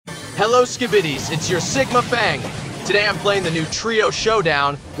Hello skibidis, it's your Sigma Fang. Today I'm playing the new Trio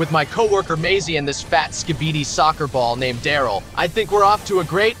Showdown with my coworker Maisie and this fat skibidi soccer ball named Daryl. I think we're off to a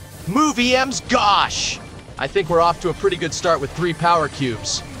great move EMs, gosh! I think we're off to a pretty good start with 3 power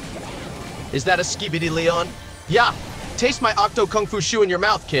cubes. Is that a skibidi, Leon? Yeah, taste my octo kung fu shoe in your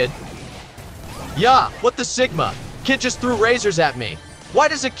mouth, kid. Yeah, what the Sigma? Kid just threw razors at me. Why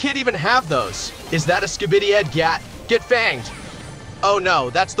does a kid even have those? Is that a skibidi Ed Gat? Get fanged! Oh no,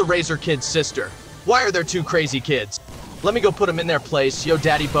 that's the Razor Kid's sister. Why are there 2 crazy kids? Let me go put them in their place. Yo,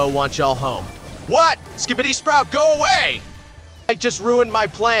 Daddy Bo wants y'all home. What? Skibidi Sprout, go away! I just ruined my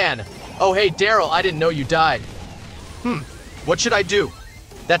plan. Oh hey, Daryl, I didn't know you died. What should I do?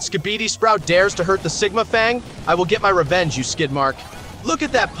 That Skibidi Sprout dares to hurt the Sigma Fang? I will get my revenge, you skidmark. Look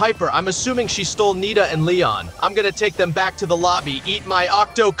at that Piper. I'm assuming she stole Nita and Leon. I'm gonna take them back to the lobby, eat my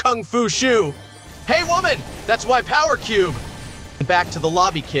octo kung fu shoe. Hey woman, that's my power cube. Back to the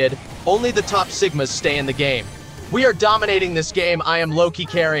lobby, kid. Only the top Sigmas stay in the game. We are dominating this game. I am low-key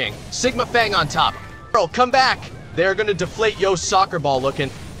carrying. Sigma Fang on top. Girl, come back. They're gonna deflate Yo's soccer ball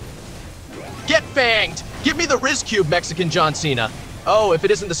looking. Get fanged. Give me the Riz Cube, Mexican John Cena. Oh, if it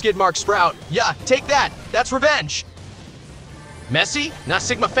isn't the Skidmark Sprout. Yeah, take that. That's revenge. Messi? Not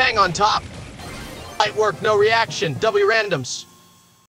Sigma Fang on top. Light work, no reaction. W randoms.